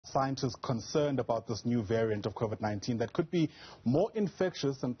scientists concerned about this new variant of COVID-19 that could be more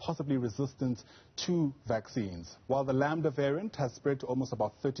infectious and possibly resistant to vaccines. While the lambda variant has spread to almost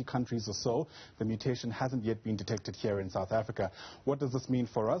about 30 countries or so, the mutation hasn't yet been detected here in South Africa. What does this mean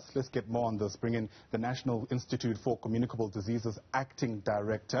for us? Let's get more on this. Bring in the National Institute for Communicable Diseases Acting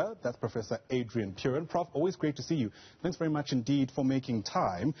Director. That's Professor Adrian Puren. Prof, always great to see you. Thanks very much indeed for making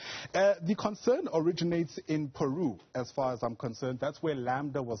time. The concern originates in Peru, as far as I'm concerned. That's where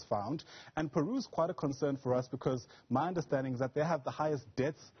lambda was found. And Peru is quite a concern for us because my understanding is that they have the highest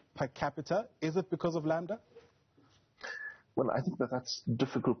deaths per capita. Is it because of lambda? Well, I think that's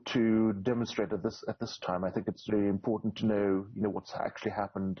difficult to demonstrate at this time. I think it's very important to know, what's actually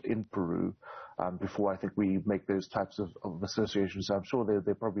happened in Peru before I think we make those types of associations. I'm sure there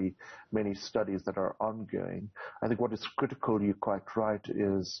are probably many studies that are ongoing. I think what is critical, you're quite right,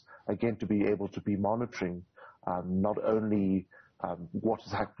 is again to be able to be monitoring not only what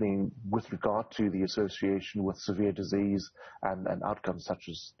is happening with regard to the association with severe disease and outcomes such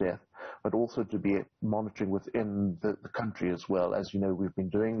as death, but also to be monitoring within the country as well. As you know, we've been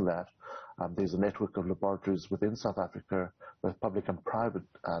doing that. There's a network of laboratories within South Africa, both public and private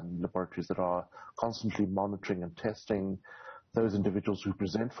laboratories, that are constantly monitoring and testing those individuals who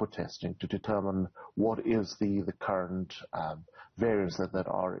present for testing to determine what is the current variants that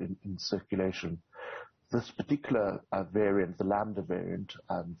are in circulation. This particular variant, the lambda variant,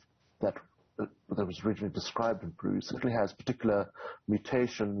 that was originally described in Peru, certainly has particular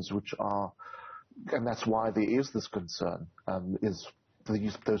mutations which are, and that's why there is this concern, is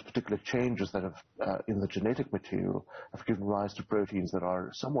those particular changes that have in the genetic material have given rise to proteins that are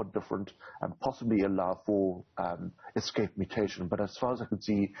somewhat different and possibly allow for escape mutation. But as far as I can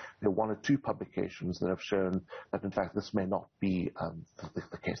see, there are one or two publications that have shown that in fact this may not be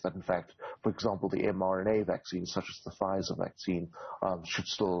the case, that in fact, for example, the mRNA vaccines such as the Pfizer vaccine should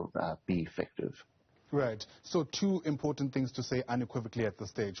still be effective. Right. So two important things to say unequivocally at this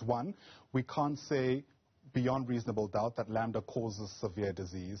stage. One, we can't say beyond reasonable doubt that lambda causes severe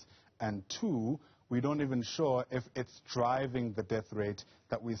disease. And two, we don't even sure if it's driving the death rate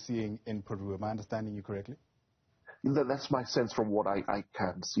that we're seeing in Peru. Am I understanding you correctly? That's my sense from what I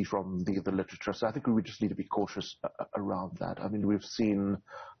can see from the literature. So I think we just need to be cautious around that. I mean, we've seen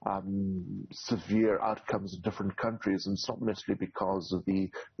severe outcomes in different countries, and it's not necessarily because of the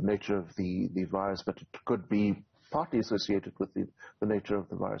nature of the virus, but it could be partly associated with the nature of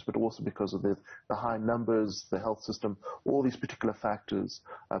the virus, but also because of the high numbers, the health system. All these particular factors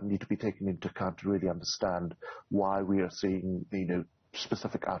need to be taken into account to really understand why we are seeing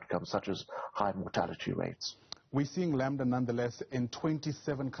specific outcomes such as high mortality rates. We're seeing lambda nonetheless in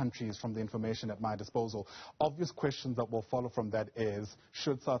 27 countries from the information at my disposal. Obvious questions that will follow from that is,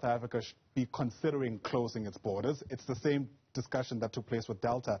 should South Africa be considering closing its borders? It's the same discussion that took place with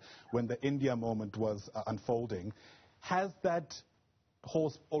Delta when the India moment was unfolding. Has that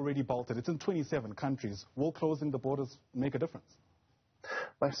horse already bolted? It's in 27 countries. Will closing the borders make a difference?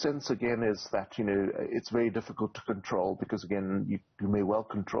 My sense, again, is that, it's very difficult to control because, again, you may well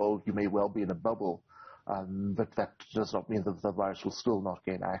control, you may well be in a bubble. But that does not mean that the virus will still not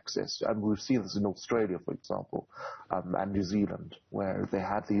gain access. And we've seen this in Australia, for example, and New Zealand, where they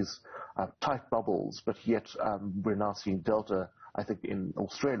had these tight bubbles, but yet we're now seeing Delta, I think, in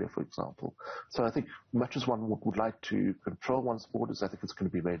Australia, for example. So I think much as one would like to control one's borders, I think it's going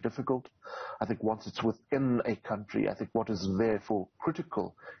to be very difficult. I think once it's within a country, I think what is therefore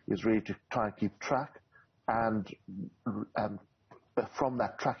critical is really to try and keep track and from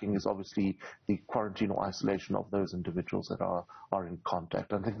that tracking is obviously the quarantine or isolation of those individuals that are in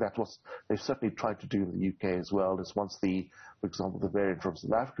contact. And I think that's what they've certainly tried to do in the UK as well, is once for example, the variant from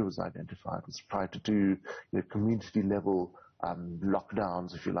South Africa was identified, was tried to do community level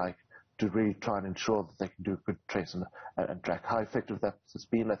lockdowns, if you like, to really try and ensure that they can do a good trace and track. How effective that has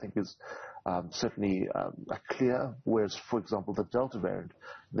been, I think, is certainly clear, whereas, for example, the Delta variant,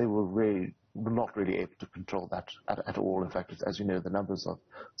 they were not really able to control that at all. In fact, as you know, the numbers have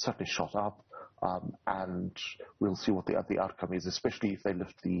certainly shot up, and we'll see what the outcome is, especially if they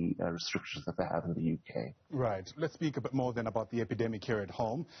lift the restrictions that they have in the UK. Right. Let's speak a bit more then about the epidemic here at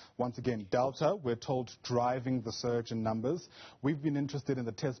home. Once again, Delta, we're told, driving the surge in numbers. We've been interested in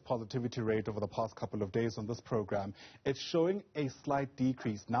the test positivity rate over the past couple of days on this program. It's showing a slight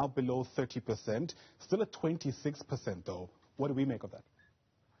decrease, now below 30%, still at 26% though. What do we make of that?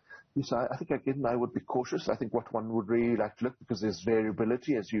 Yes, I think, again, I would be cautious. I think what one would really like to look, because there's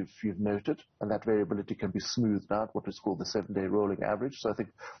variability, as you've noted, and that variability can be smoothed out, what is called the 7-day rolling average. So I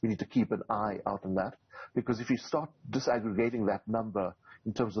think we need to keep an eye out on that, because if you start disaggregating that number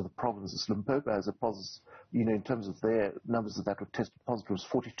in terms of the provinces. Limpopo has a positive, in terms of their numbers that were tested positive was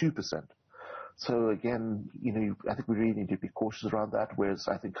 42%. So again, I think we really need to be cautious around that, whereas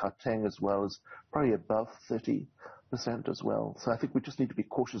I think Gauteng as well is probably above 30% as well. So I think we just need to be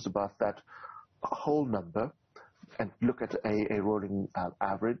cautious about that whole number and look at a rolling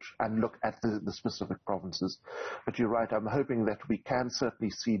average and look at the specific provinces. But you're right, I'm hoping that we can certainly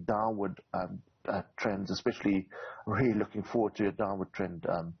see downward trends, especially really looking forward to a downward trend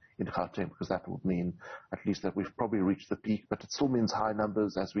in Gauteng, because that would mean at least that we've probably reached the peak, but it still means high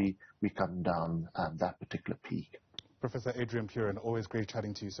numbers as we come down that particular peak. Professor Adrian Puren, always great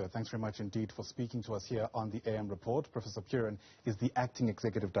chatting to you, sir. Thanks very much indeed for speaking to us here on the AM Report. Professor Puren is the Acting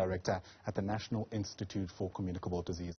Executive Director at the National Institute for Communicable Diseases.